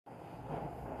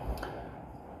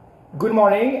Good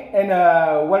morning and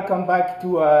welcome back to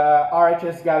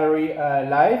RHS Gallery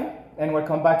live, and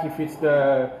welcome back if it's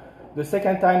the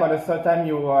second time or the third time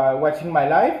you are watching my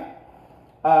live.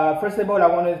 First of all, I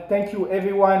want to thank you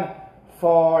everyone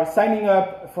for signing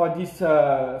up for this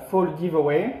fall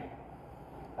giveaway.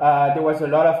 There was a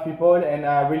lot of people and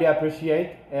I really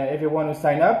appreciate everyone who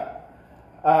signed up.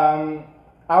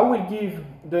 I will give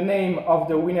the name of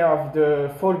the winner of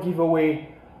the fall giveaway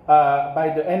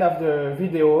by the end of the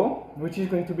video, which is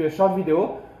going to be a short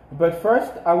video. But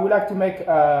first, I would like to make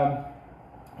a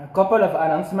couple of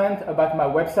announcements about my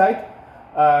website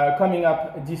coming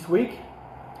up this week.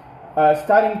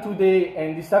 Starting today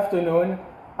and this afternoon,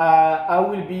 I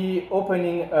will be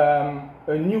opening a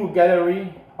new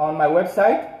gallery on my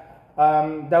website.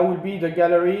 That will be the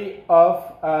gallery of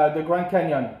the Grand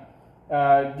Canyon.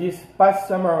 This past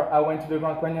summer, I went to the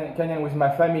Grand Canyon with my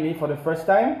family for the first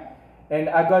time, and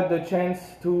I got the chance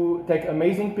to take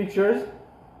amazing pictures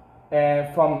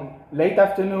from late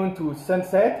afternoon to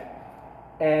sunset,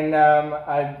 and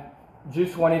I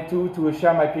just wanted to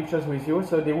share my pictures with you.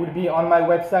 So they will be on my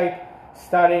website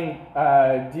starting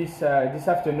this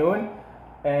afternoon,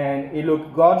 and it looks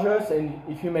gorgeous, and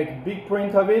if you make big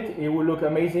print of it, it will look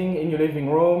amazing in your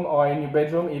living room or in your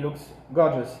bedroom. It looks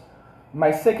gorgeous.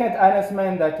 My second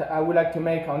announcement that I would like to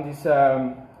make on this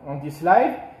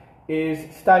live is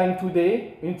starting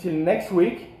today until next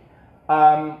week,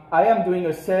 I am doing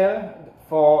a sale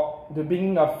for the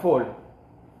beginning of fall,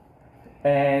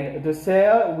 and the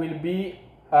sale will be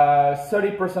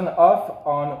 30% off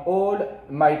on all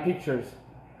my pictures.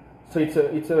 So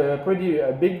it's a pretty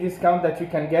big discount that you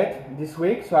can get this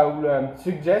week. So I will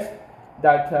suggest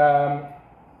that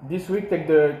this week take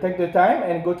the time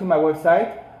and go to my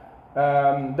website,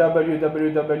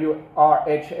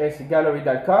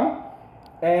 www.rhsgallery.com,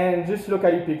 and just look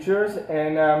at your pictures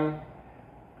and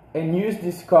use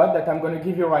this code that I'm going to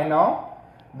give you right now.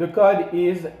 The code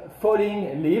is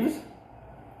falling leaves.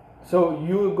 So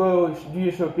you go do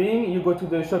your shopping, you go to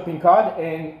the shopping cart,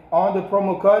 and on the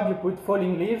promo code you put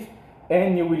falling leaves,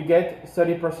 and you will get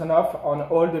 30% off on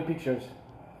all the pictures.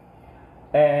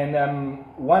 And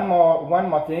one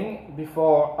more thing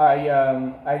before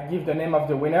I give the name of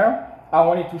the winner. I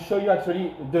wanted to show you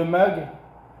actually the mug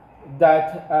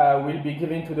that will be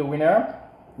given to the winner.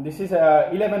 This is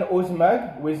a 11 oz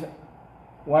mug with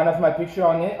one of my picture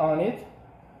on it.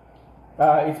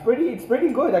 It's pretty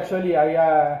good actually.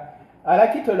 I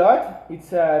like it a lot. It's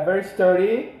very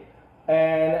sturdy,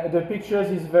 and the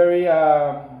pictures is very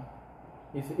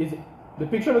the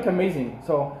picture look amazing.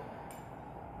 So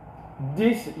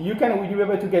this you'll be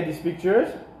able to get these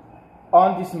pictures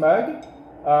on this mug.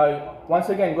 Once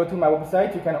again, go to my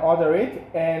website, you can order it,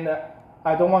 and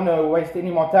I don't want to waste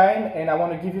any more time, and I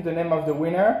want to give you the name of the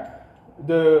winner.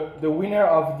 The winner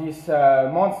of this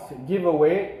month's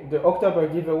giveaway, the October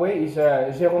giveaway, is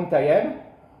Jérôme Tayeb.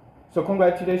 So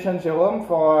congratulations, Jérôme,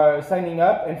 for signing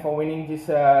up and for winning this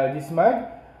mug.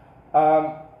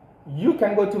 You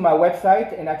can go to my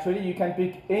website, and actually you can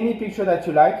pick any picture that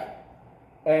you like,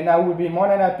 and I will be more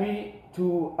than happy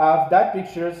to have that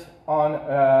pictures on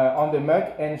the mug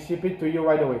and ship it to you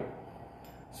right away.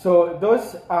 So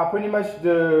those are pretty much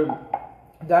the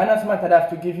announcement that I have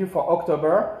to give you for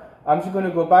October. I'm just going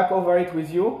to go back over it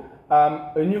with you.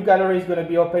 A new gallery is going to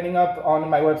be opening up on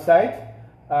my website,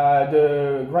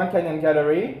 the Grand Canyon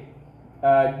Gallery.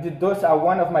 Those are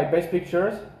one of my best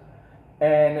pictures,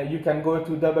 and you can go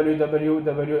to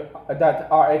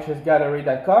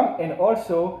www.rhsgallery.com, and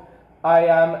also I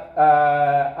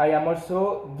am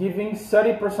also giving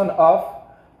 30% off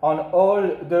on all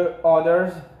the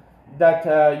orders that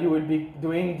you will be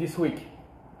doing this week.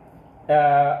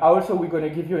 Also, we're going to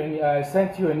give you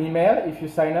send you an email if you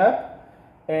sign up,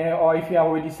 or if you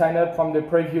already signed up from the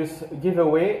previous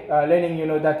giveaway, letting you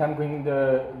know that I'm doing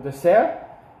the sale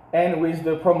and with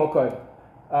the promo code.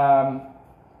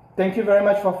 Thank you very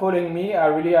much for following me. I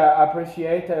really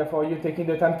appreciate for you taking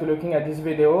the time to looking at this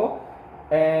video,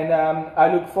 and I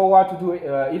look forward to do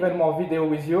even more video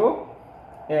with you,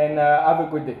 and have a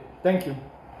good day. Thank you.